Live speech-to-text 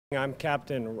I'm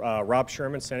Captain Rob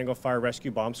Sherman, San Diego Fire Rescue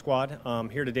Bomb Squad. I'm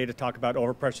here today to talk about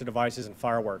overpressure devices and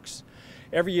fireworks.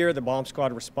 Every year the bomb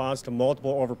squad responds to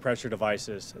multiple overpressure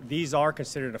devices. These are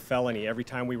considered a felony. Every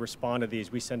time we respond to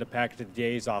these, we send a packet to the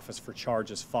DA's office for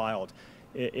charges filed.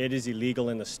 It is illegal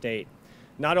in the state.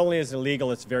 Not only is it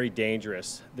illegal, it's very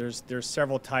dangerous. There's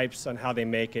several types on how they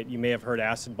make it. You may have heard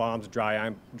acid bombs,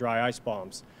 dry ice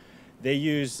bombs. They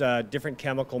use different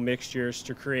chemical mixtures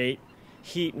to create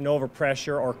heat and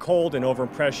overpressure or cold and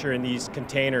overpressure in these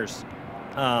containers,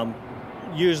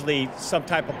 usually some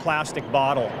type of plastic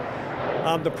bottle.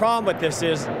 The problem with this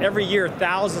is every year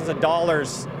thousands of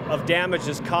dollars of damage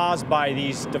is caused by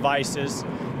these devices,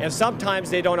 and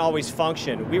sometimes they don't always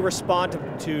function. We respond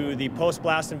to the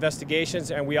post-blast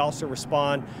investigations, and we also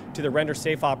respond to the render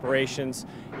safe operations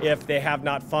if they have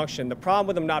not functioned. The problem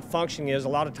with them not functioning is a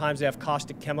lot of times they have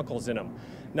caustic chemicals in them.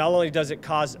 Not only does it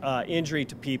cause injury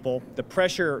to people, the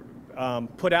pressure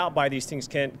put out by these things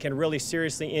can really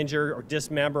seriously injure or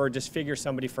dismember or disfigure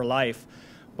somebody for life.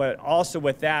 But also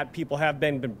with that, people have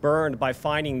been burned by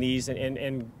finding these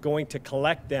and going to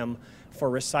collect them for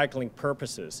recycling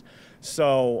purposes.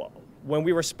 So when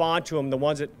we respond to them, the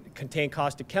ones that contain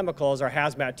caustic chemicals, our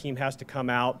hazmat team has to come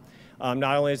out.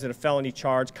 Not only is it a felony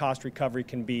charge, cost recovery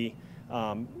can be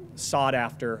sought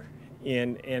after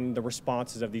in the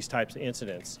responses of these types of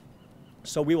incidents.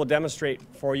 So we will demonstrate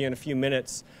for you in a few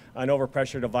minutes an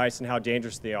overpressure device and how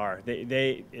dangerous they are.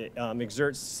 They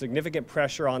exert significant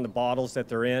pressure on the bottles that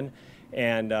they're in,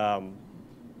 and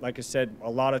like I said, a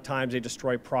lot of times they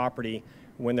destroy property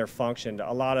when they're functioned.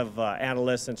 A lot of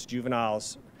adolescents,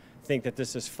 juveniles think that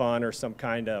this is fun or some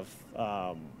kind of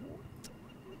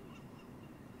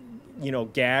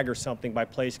gag or something by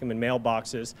placing them in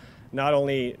mailboxes. Not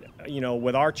only,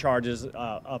 with our charges,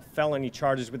 of felony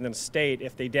charges within the state,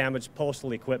 if they damage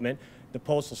postal equipment, the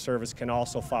Postal Service can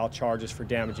also file charges for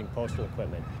damaging postal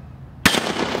equipment.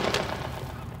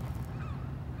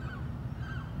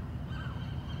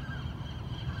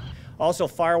 Also,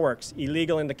 fireworks,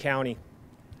 illegal in the county.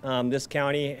 This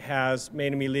county has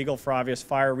made them illegal for obvious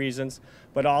fire reasons,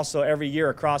 but also every year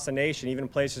across the nation, even in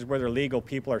places where they're legal,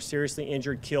 people are seriously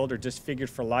injured, killed, or disfigured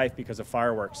for life because of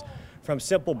fireworks. From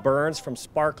simple burns from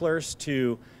sparklers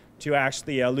to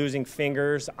actually losing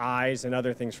fingers, eyes, and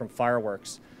other things from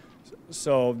fireworks.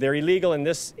 So they're illegal in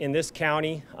this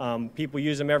county. People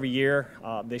use them every year.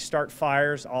 They start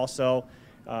fires also.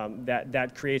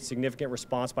 That creates significant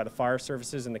response by the fire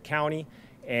services in the county,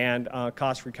 and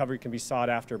cost recovery can be sought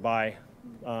after by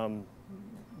the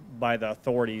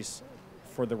authorities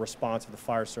for the response of the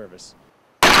fire service.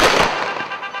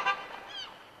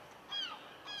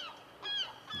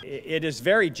 It is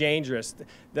very dangerous.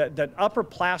 The upper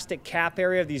plastic cap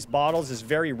area of these bottles is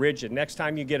very rigid. Next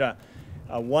time you get a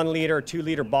 1 liter or 2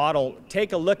 liter bottle,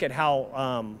 take a look at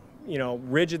how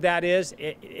rigid that is.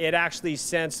 It actually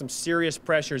sends some serious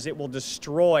pressures. It will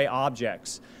destroy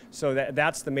objects. So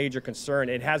that's the major concern.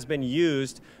 It has been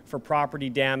used for property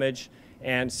damage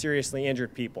and seriously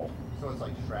injured people. So it's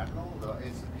like shrapnel?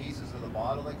 It's the pieces of the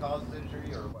bottle that causes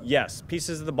injury, or what? Yes,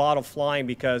 pieces of the bottle flying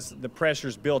because the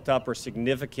pressures built up are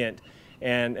significant,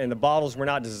 and the bottles were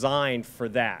not designed for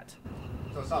that.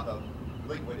 So it's not the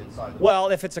liquid inside the Well,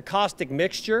 if it's a caustic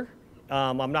mixture,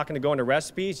 I'm not going to go into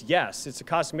recipes. Yes, it's a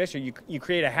caustic mixture. You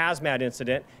create a hazmat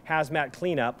incident, hazmat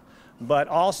cleanup, but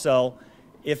also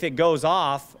if it goes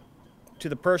off to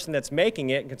the person that's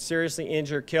making it, can seriously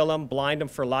injure, kill them, blind them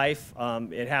for life.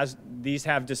 These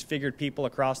have disfigured people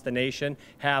across the nation,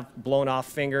 have blown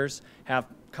off fingers, have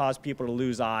caused people to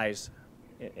lose eyes,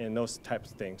 and those types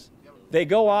of things. They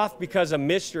go off because a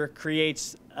mixture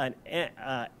creates an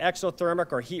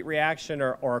exothermic or heat reaction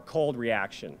or a cold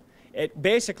reaction.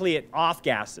 Basically it off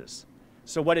gases.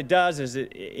 So what it does is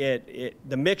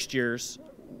the mixtures,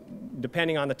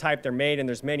 depending on the type they're made, and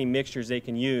there's many mixtures they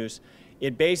can use,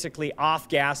 it basically off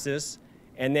gases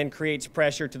and then creates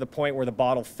pressure to the point where the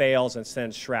bottle fails and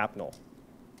sends shrapnel.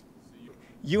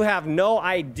 You have no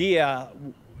idea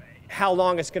how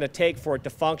long it's going to take for it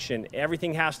to function.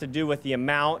 Everything has to do with the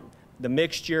amount, the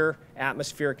mixture,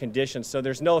 atmospheric conditions. So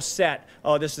there's no set,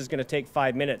 oh, this is going to take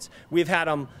 5 minutes. We've had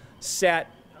them set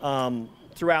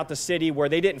throughout the city where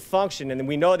they didn't function, and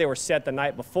we know they were set the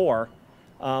night before,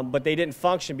 but they didn't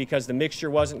function because the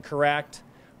mixture wasn't correct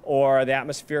or the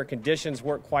atmospheric conditions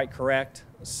weren't quite correct.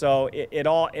 So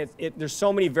there's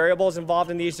so many variables involved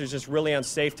in these, it's just really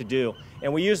unsafe to do.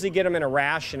 And we usually get them in a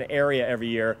ration area every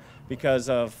year because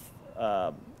of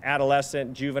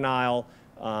adolescent, juvenile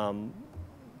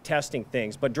testing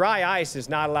things. But dry ice is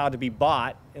not allowed to be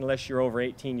bought unless you're over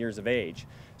 18 years of age.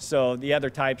 So the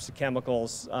other types of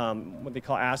chemicals, what they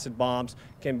call acid bombs,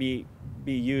 can be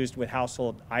be used with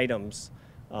household items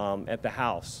at the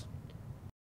house.